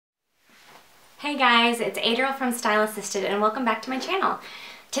Hey guys, it's Adriel from StyleAssisted and welcome back to my channel.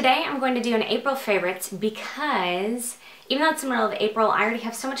 Today I'm going to do an April favorites because even though it's the middle of April, I already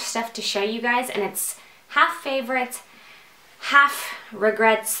have so much stuff to show you guys and it's half favorites, half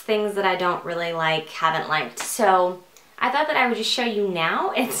regrets, things that I don't really like, haven't liked. So I thought that I would just show you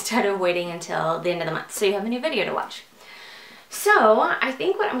now instead of waiting until the end of the month so you have a new video to watch. So I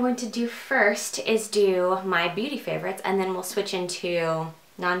think what I'm going to do first is do my beauty favorites and then we'll switch into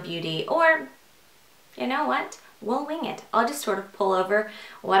non-beauty, or you know what? We'll wing it. I'll just sort of pull over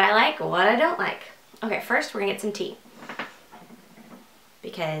what I like, what I don't like. Okay, first we're gonna get some tea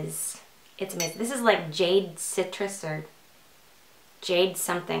because it's amazing. This is like Jade Citrus or Jade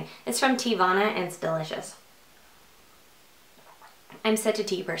something. It's from Teavana and it's delicious. I'm such a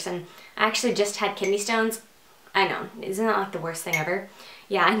tea person. I actually just had kidney stones. I know, isn't that like the worst thing ever?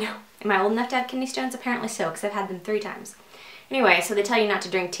 Yeah, I know. Am I old enough to have kidney stones? Apparently so, because I've had them 3 times. Anyway, so they tell you not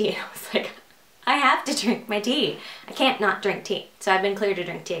to drink tea, and I was like, I have to drink my tea. I can't not drink tea. So I've been cleared to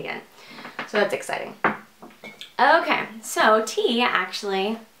drink tea again. So that's exciting. Okay, so tea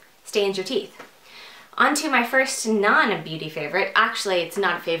actually stains your teeth. On to my first non-beauty favorite. Actually, it's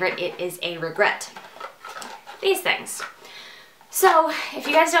not a favorite, it is a regret. These things. So, if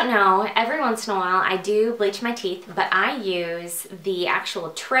you guys don't know, every once in a while I do bleach my teeth, but I use the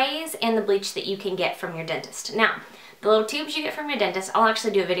actual trays and the bleach that you can get from your dentist. Now, the little tubes you get from your dentist, I'll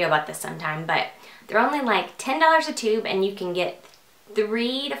actually do a video about this sometime, but they're only like $10 a tube and you can get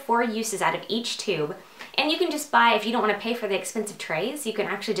 3 to 4 uses out of each tube. And you can just buy, if you don't want to pay for the expensive trays, you can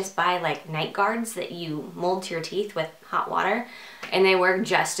actually just buy like night guards that you mold to your teeth with hot water, and they work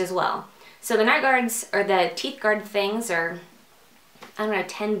just as well. So the night guards, or the teeth guard things, are, I don't know,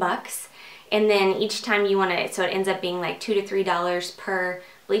 10 bucks. And then each time you want to, so it ends up being like $2 to $3 per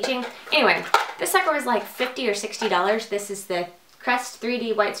bleaching. Anyway, this sucker was like $50 or $60. This is the Crest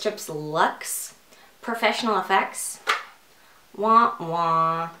 3D WhiteStrips Luxe Professional Effects. Wah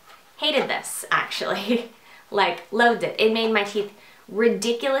wah. Hated this, actually. Like, loathed it. It made my teeth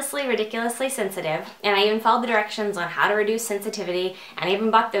ridiculously sensitive. And I even followed the directions on how to reduce sensitivity. And I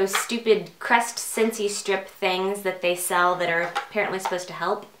even bought those stupid Crest Sensi Strip things that they sell that are apparently supposed to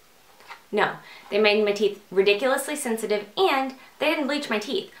help. No, they made my teeth ridiculously sensitive and they didn't bleach my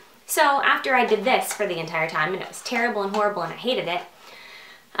teeth. So after I did this for the entire time, and it was terrible and horrible and I hated it,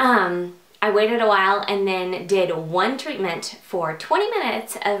 I waited a while and then did one treatment for 20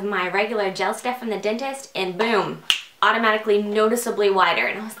 minutes of my regular gel stuff from the dentist and boom, automatically noticeably wider.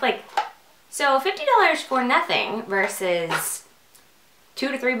 And I was like, so $50 for nothing versus $2 to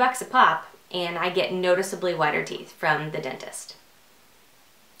 $3 a pop, and I get noticeably wider teeth from the dentist.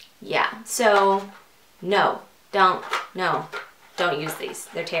 Yeah, so no, don't use these.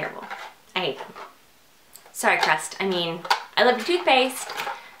 They're terrible. I hate them. Sorry, Crest. I mean, I love your toothpaste.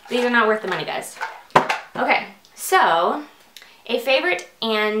 These are not worth the money, guys. Okay, so a favorite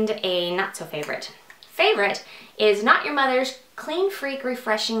and a not so favorite. Favorite is Not Your Mother's Clean Freak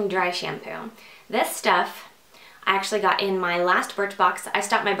Refreshing Dry Shampoo. This stuff I actually got in my last Birchbox. I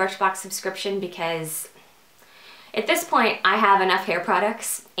stopped my Birchbox subscription because at this point I have enough hair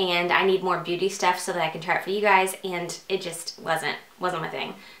products and I need more beauty stuff so that I can try it for you guys, and it just wasn't my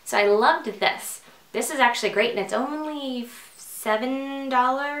thing. So I loved this. This is actually great and it's only $7,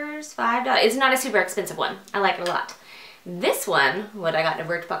 $5. It's not a super expensive one. I like it a lot. This one, what I got in a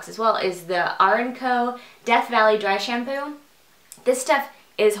Birchbox as well, is the R+Co Death Valley Dry Shampoo. This stuff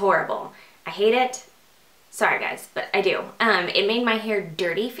is horrible. I hate it. Sorry guys, but I do. It made my hair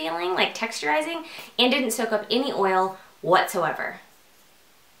dirty feeling, like texturizing, and didn't soak up any oil whatsoever.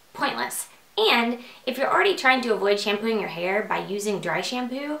 Pointless. And if you're already trying to avoid shampooing your hair by using dry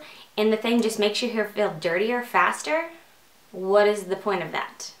shampoo, and the thing just makes your hair feel dirtier faster, what is the point of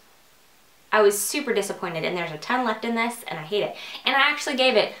that? I was super disappointed, and there's a ton left in this, and I hate it. And I actually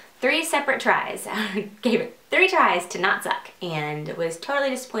gave it 3 separate tries. I gave it 3 tries to not suck, and was totally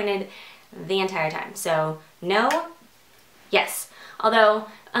disappointed the entire time. So no, yes. Although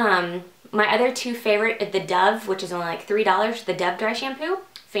my other 2 favorite, the Dove, which is only like $3, the Dove dry shampoo,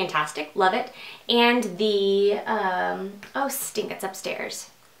 fantastic, love it. And the oh stink, it's upstairs.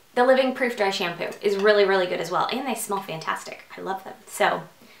 The Living Proof dry shampoo is really good as well, and they smell fantastic. I love them. So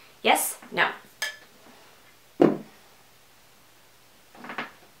yes, no.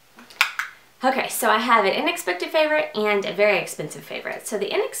 Okay, so I have an inexpensive favorite and a very expensive favorite. So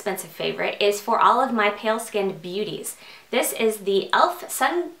the inexpensive favorite is for all of my pale-skinned beauties. This is the e.l.f.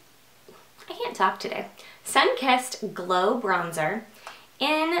 I can't talk today. Sun-Kissed Glow Bronzer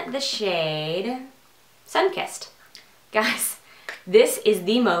in the shade Sun-Kissed. Guys, this is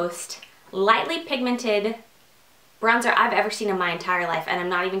the most lightly pigmented bronzer I've ever seen in my entire life, and I'm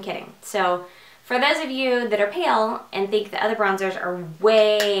not even kidding. So For those of you that are pale and think the other bronzers are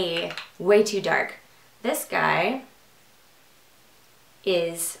way, way too dark, this guy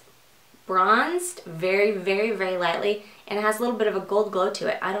is bronzed very, very, very lightly and it has a little bit of a gold glow to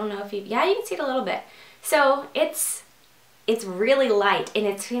it. I don't know if you, yeah, you can see it a little bit. So it's really light and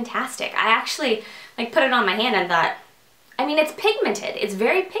it's fantastic. I actually like put it on my hand and thought, I mean, it's pigmented. It's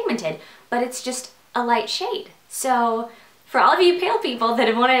very pigmented, but it's just a light shade. So for all of you pale people that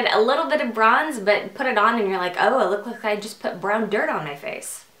have wanted a little bit of bronze but put it on and you're like, oh, it looks like I just put brown dirt on my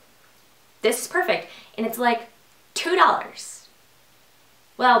face, this is perfect. And it's like $2.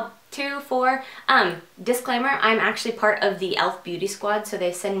 Well, 2, 4. Disclaimer, I'm actually part of the e.l.f. beauty squad, so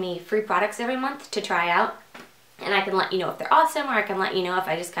they send me free products every month to try out. And I can let you know if they're awesome, or I can let you know if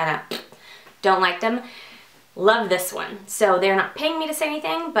I just kind of don't like them. Love this one. So they're not paying me to say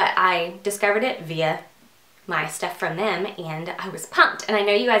anything, but I discovered it via my stuff from them and I was pumped. And I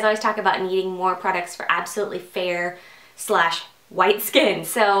know you guys always talk about needing more products for absolutely fair / white skin.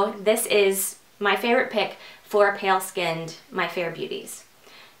 So this is my favorite pick for pale skinned, my fair beauties.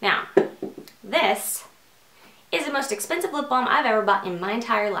 Now, this is the most expensive lip balm I've ever bought in my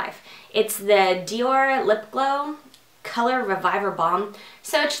entire life. It's the Dior Lip Glow Color Reviver Balm.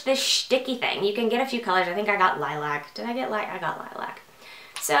 So it's this sticky thing. You can get a few colors. I think I got lilac. Did I get lilac? I got lilac.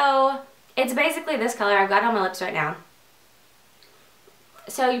 So it's basically this color. I've got it on my lips right now.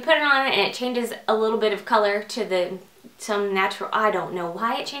 So you put it on and it changes a little bit of color to some natural, I don't know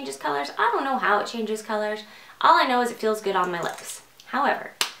why it changes colors. I don't know how it changes colors. All I know is it feels good on my lips.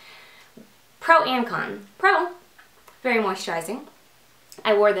 However, pro and con. Pro, very moisturizing.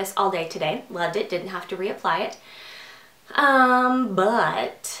 I wore this all day today. Loved it. Didn't have to reapply it.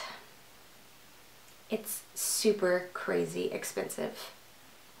 But it's super crazy expensive.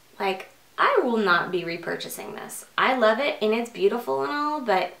 Like, I will not be repurchasing this. I love it and it's beautiful and all,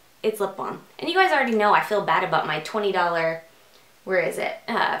 but it's lip balm. And you guys already know I feel bad about my $20, where is it?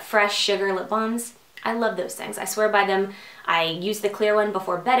 Fresh Sugar lip balms. I love those things. I swear by them. I use the clear one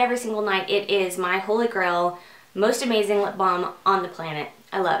before bed every single night. It is my holy grail, most amazing lip balm on the planet.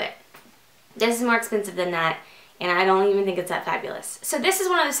 I love it. This is more expensive than that, and I don't even think it's that fabulous. So this is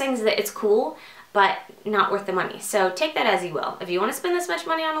one of those things that it's cool, but not worth the money. So take that as you will. If you want to spend this much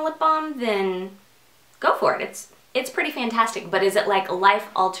money on a lip balm, then go for it. It's pretty fantastic, but is it like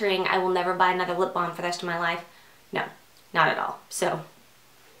life-altering, I will never buy another lip balm for the rest of my life? No, not at all. So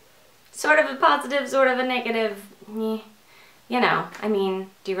sort of a positive, sort of a negative, you know, I mean,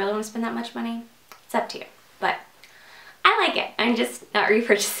 do you really want to spend that much money? It's up to you, but I like it. I'm just not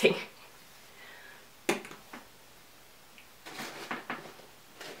repurchasing.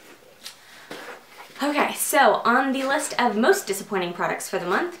 Okay, so on the list of most disappointing products for the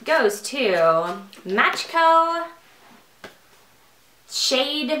month goes to R+Co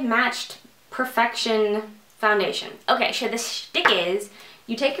Shade Matched Perfection Foundation. Okay, so the shtick is,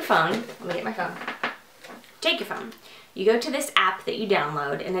 you take your phone, let me get my phone, take your phone, you go to this app that you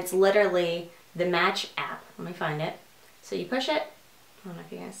download, and it's literally the Match app. Let me find it. So you push it, I don't know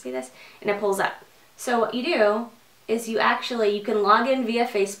if you guys see this, and it pulls up. So what you do is you can log in via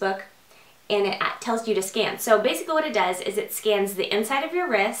Facebook, and it tells you to scan. So basically what it does is it scans the inside of your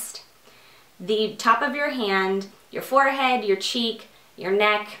wrist, the top of your hand, your forehead, your cheek, your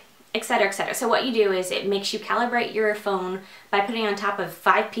neck, etc., etc. So what you do is it makes you calibrate your phone by putting it on top of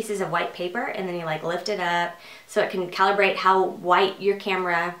 5 pieces of white paper, and then you like lift it up so it can calibrate how white your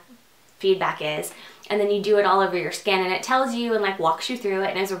camera feedback is, and then you do it all over your skin, and it tells you and like walks you through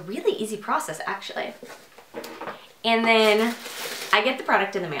it, and it's a really easy process actually. And then I get the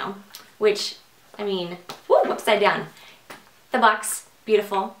product in the mail, which, I mean, woo, upside down. The box,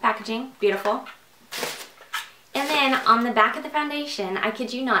 beautiful. Packaging, beautiful. And then on the back of the foundation, I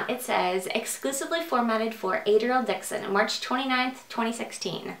kid you not, it says, exclusively formatted for 8-year-old Dixon, March 29th,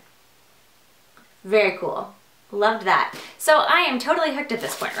 2016. Very cool. Loved that. So I am totally hooked at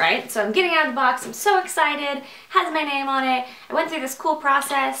this point, right? So I'm getting out of the box, I'm so excited, has my name on it. I went through this cool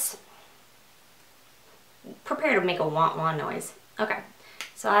process. Prepare to make a wah-wah noise. Okay.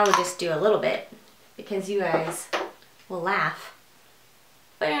 So I will just do a little bit because you guys will laugh.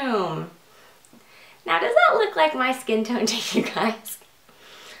 Boom. Now does that look like my skin tone to you guys?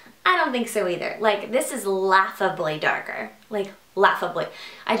 I don't think so either. Like, this is laughably darker. Like, laughably.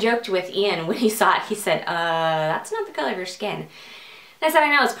 I joked with Ian when he saw it. He said, that's not the color of your skin. And I said,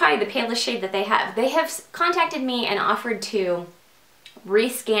 I know, it's probably the palest shade that they have. They have contacted me and offered to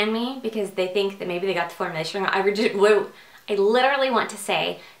rescan me because they think that maybe they got the formulation wrong. I literally want to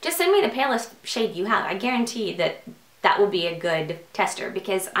say, just send me the palest shade you have. I guarantee that that will be a good tester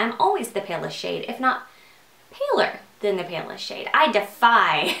because I'm always the palest shade, if not paler than the palest shade. I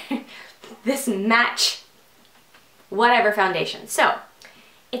defy this match whatever foundation. So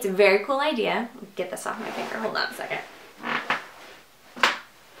it's a very cool idea. Get this off my finger. Hold on a second.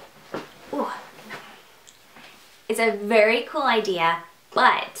 Ooh. It's a very cool idea,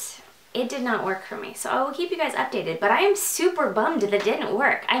 but it did not work for me. So I will keep you guys updated, but I am super bummed that it didn't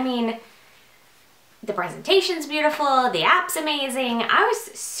work. I mean, the presentation's beautiful, the app's amazing. I was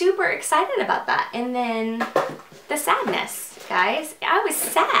super excited about that. And then the sadness, guys. I was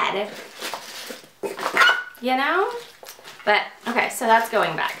sad, you know? But, okay, so that's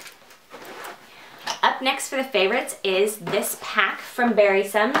going back. Up next for the favorites is this pack from Berry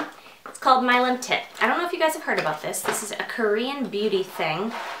Some. It's called My Limp Tip. I don't know if you guys have heard about this. This is a Korean beauty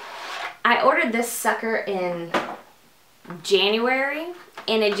thing. I ordered this sucker in January,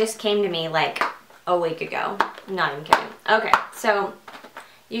 and it just came to me like a week ago. Not even kidding. Okay, so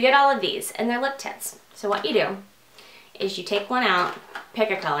you get all of these, and they're lip tints. So what you do is you take one out,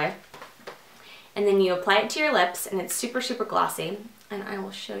 pick a color, and then you apply it to your lips, and it's super, super glossy. And I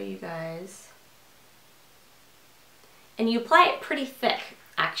will show you guys. And you apply it pretty thick,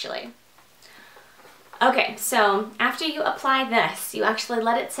 actually. Okay, so after you apply this, you actually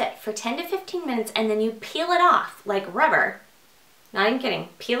let it sit for 10 to 15 minutes, and then you peel it off like rubber. Not even kidding.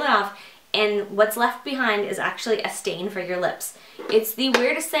 Peel it off, and what's left behind is actually a stain for your lips. It's the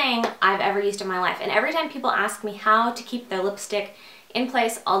weirdest thing I've ever used in my life, and every time people ask me how to keep their lipstick in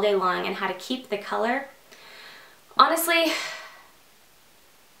place all day long and how to keep the color, honestly,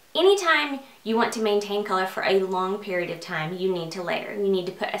 anytime you want to maintain color for a long period of time, you need to layer. You need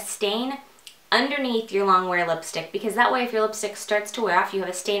to put a stain underneath your long wear lipstick, because that way if your lipstick starts to wear off, you have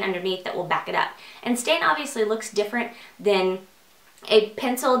a stain underneath that will back it up. And stain obviously looks different than a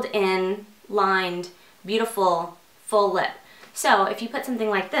penciled in, lined, beautiful, full lip. So if you put something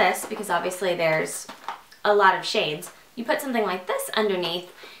like this, because obviously there's a lot of shades, you put something like this underneath,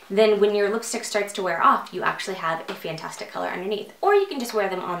 then when your lipstick starts to wear off, you actually have a fantastic color underneath. Or you can just wear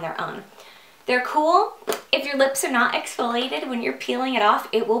them on their own. They're cool. If your lips are not exfoliated when you're peeling it off,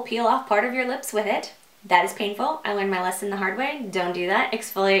 it will peel off part of your lips with it. That is painful. I learned my lesson the hard way. Don't do that.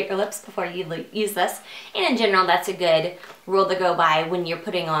 Exfoliate your lips before you use this. And in general, that's a good rule to go by when you're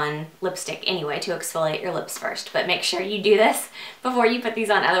putting on lipstick anyway, to exfoliate your lips first. But make sure you do this before you put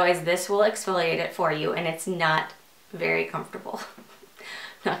these on. Otherwise, this will exfoliate it for you, and it's not very comfortable.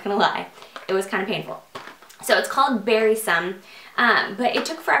 Not gonna lie. It was kind of painful. So it's called Berry Some. But it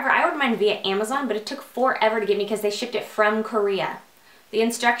took forever. I ordered mine via Amazon, but it took forever to get me because they shipped it from Korea. The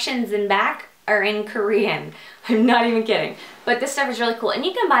instructions in back are in Korean. I'm not even kidding. But this stuff is really cool. And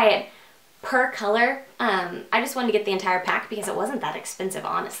you can buy it per color. I just wanted to get the entire pack because it wasn't that expensive,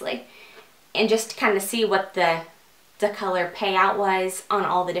 honestly. And just to kind of see what the color payout was on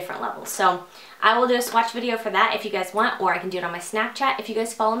all the different levels. So I will do a swatch video for that if you guys want, or I can do it on my Snapchat. If you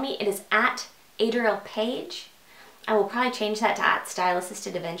guys follow me, it is at Adriel Page. I will probably change that to at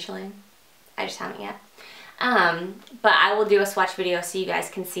StyleAssisted eventually. I just haven't yet. But I will do a swatch video so you guys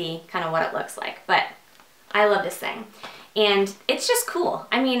can see kind of what it looks like. But I love this thing. And it's just cool.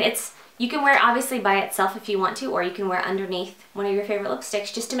 I mean, you can wear it obviously by itself if you want to, or you can wear it underneath one of your favorite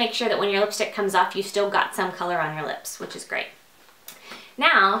lipsticks just to make sure that when your lipstick comes off, you still got some color on your lips, which is great.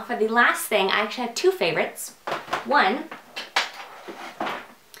 Now, for the last thing, I actually have two favorites. One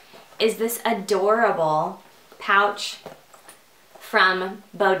is this adorable pouch from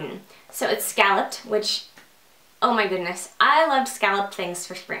Boden. So it's scalloped, which, oh my goodness, I loved scalloped things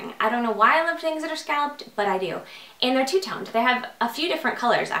for spring. I don't know why I love things that are scalloped, but I do. And they're two-toned. They have a few different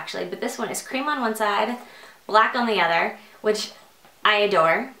colors actually, but this one is cream on one side, black on the other, which I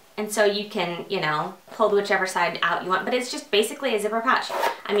adore. And so you can, you know, pull whichever side out you want, but it's just basically a zipper pouch.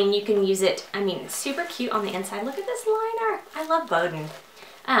 I mean, you can use it, I mean, it's super cute on the inside. Look at this liner. I love Boden.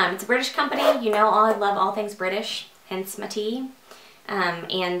 It's a British company. You know, I love all things British, hence my tea.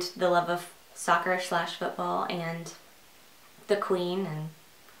 And the love of soccer / football and the Queen and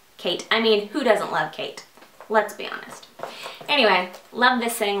Kate. I mean, who doesn't love Kate? Let's be honest. Anyway, love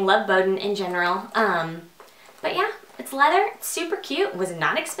this thing, love Boden in general. But yeah, it's leather, it's super cute, was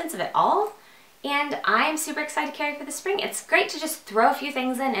not expensive at all, and I am super excited to carry for the spring. It's great to just throw a few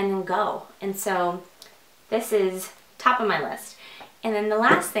things in and then go. And so this is top of my list. And then the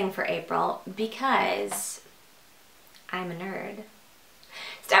last thing for April, because I'm a nerd.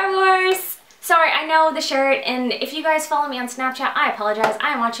 Star Wars! Sorry, I know the shirt, and if you guys follow me on Snapchat, I apologize.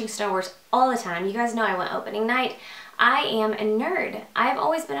 I am watching Star Wars all the time. You guys know I went opening night. I am a nerd. I've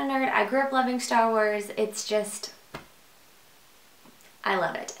always been a nerd. I grew up loving Star Wars. It's just, I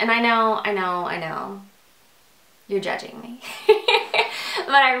love it. And I know, you're judging me.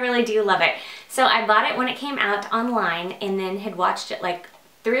 But I really do love it. So I bought it when it came out online and then had watched it like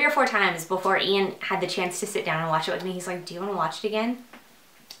 3 or 4 times before Ian had the chance to sit down and watch it with me. He's like, do you want to watch it again?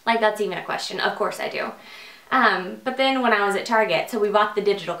 Like, that's even a question. Of course I do. But then when I was at Target, so we bought the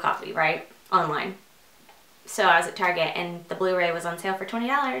digital copy, right? Online. So I was at Target and the Blu-ray was on sale for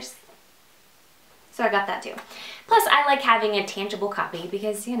 $20. So I got that too. Plus, I like having a tangible copy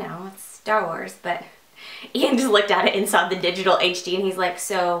because, you know, it's Star Wars, but Ian just looked at it and saw the digital HD and he's like,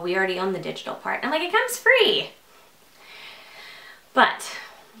 so we already own the digital part. I'm like, it comes free. But,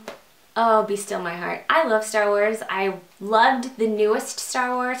 oh, be still my heart. I love Star Wars. I loved the newest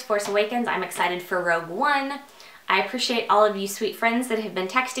Star Wars, Force Awakens. I'm excited for Rogue One. I appreciate all of you sweet friends that have been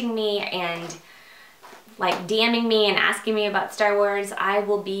texting me and like DMing me and asking me about Star Wars. I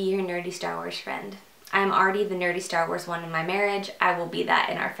will be your nerdy Star Wars friend. I'm already the nerdy Star Wars one in my marriage. I will be that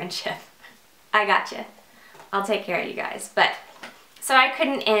in our friendship. I gotcha. I'll take care of you guys. But, so I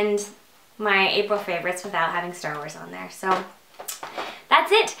couldn't end my April favorites without having Star Wars on there. So,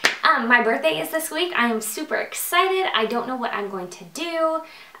 that's it. My birthday is this week. I am super excited. I don't know what I'm going to do.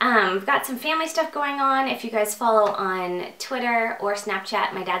 We've got some family stuff going on. If you guys follow on Twitter or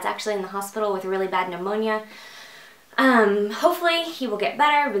Snapchat, my dad's actually in the hospital with really bad pneumonia. Hopefully he will get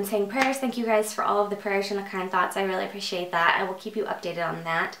better. I've been saying prayers. Thank you guys for all of the prayers and the kind thoughts. I really appreciate that. I will keep you updated on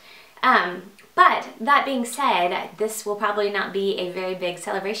that. But that being said, this will probably not be a very big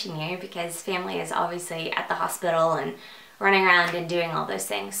celebration year because family is obviously at the hospital and running around and doing all those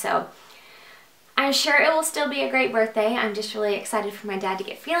things. So I'm sure it will still be a great birthday. I'm just really excited for my dad to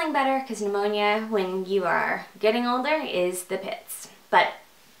get feeling better because pneumonia when you are getting older is the pits. But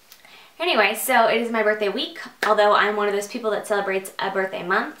anyway, so it is my birthday week, although I'm one of those people that celebrates a birthday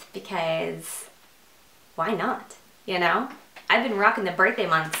month because why not, you know? I've been rocking the birthday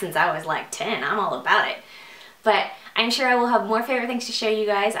month since I was like 10. I'm all about it. But I'm sure I will have more favorite things to show you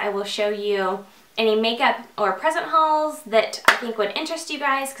guys. I will show you any makeup or present hauls that I think would interest you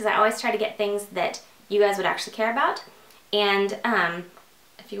guys because I always try to get things that you guys would actually care about. And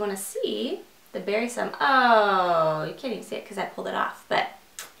if you want to see the berry sum, oh, you can't even see it because I pulled it off, but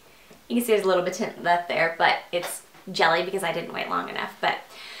you can see there's a little bit left there, but it's jelly because I didn't wait long enough. But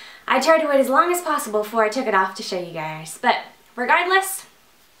I tried to wait as long as possible before I took it off to show you guys. But regardless,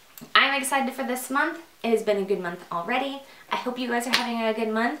 I'm excited for this month. It has been a good month already. I hope you guys are having a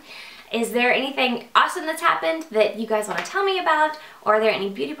good month. Is there anything awesome that's happened that you guys want to tell me about? Or are there any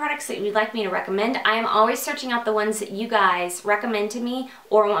beauty products that you'd like me to recommend? I am always searching out the ones that you guys recommend to me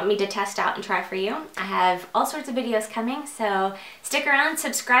or want me to test out and try for you. I have all sorts of videos coming, so stick around,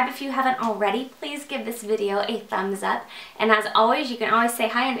 subscribe if you haven't already. Please give this video a thumbs up. And as always, you can always say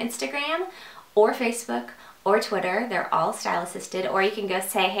hi on Instagram or Facebook or Twitter. They're all StyleAssisted. Or you can go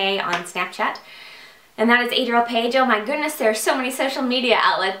say hey on Snapchat. And that is Adriel Page. Oh my goodness, there are so many social media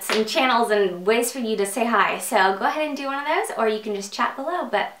outlets and channels and ways for you to say hi. So go ahead and do one of those, or you can just chat below.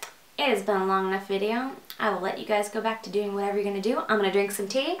 But it has been a long enough video. I will let you guys go back to doing whatever you're going to do. I'm going to drink some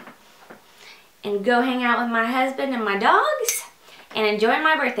tea and go hang out with my husband and my dogs and enjoy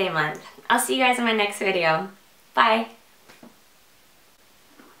my birthday month. I'll see you guys in my next video. Bye.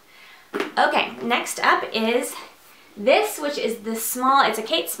 Okay, next up is this, which is the small, it's a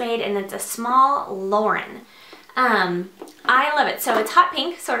Kate Spade and it's a small Lauren. I love it. So it's hot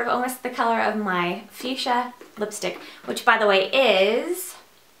pink, sort of almost the color of my fuchsia lipstick, which by the way is,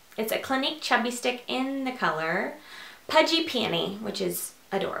 it's a Clinique Chubby Stick in the color Pudgy Peony, which is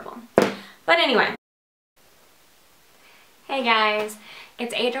adorable. But anyway. Hey guys,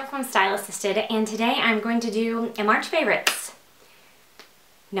 it's Adriel from StyleAssisted and today I'm going to do a March favorites.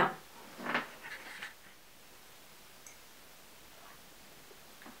 No.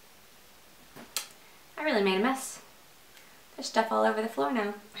 I really made a mess. There's stuff all over the floor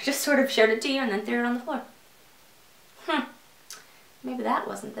now. I just sort of showed it to you and then threw it on the floor. Maybe that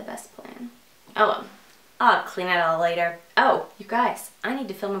wasn't the best plan. Oh well, I'll clean it all later. Oh, you guys, I need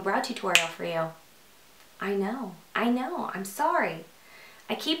to film a brow tutorial for you. I know, I'm sorry.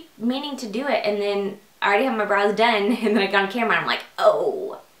 I keep meaning to do it and then I already have my brows done and then I got on camera and I'm like,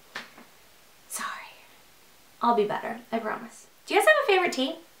 oh. Sorry. I'll be better, I promise. Do you guys have a favorite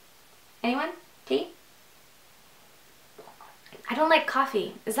tea? Anyone? Tea? I don't like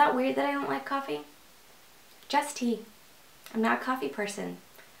coffee. Is that weird that I don't like coffee? Just tea. I'm not a coffee person.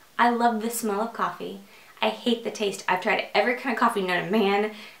 I love the smell of coffee. I hate the taste. I've tried every kind of coffee known to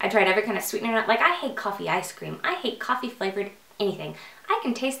man. I've tried every kind of sweetener. Like, I hate coffee ice cream. I hate coffee flavored anything. I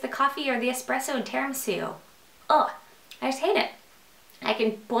can taste the coffee or the espresso in tiramisu. Ugh, I just hate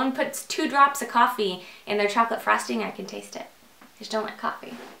it. One puts 2 drops of coffee in their chocolate frosting, I can taste it. I just don't like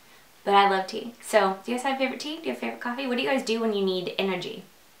coffee. But I love tea. So, do you guys have a favorite tea? Do you have a favorite coffee? What do you guys do when you need energy?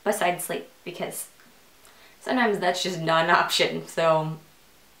 Besides sleep, because sometimes that's just not an option. So,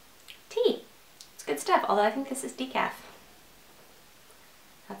 stuff, although I think this is decaf.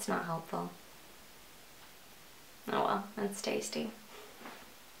 That's not helpful. Oh well, that's tasty.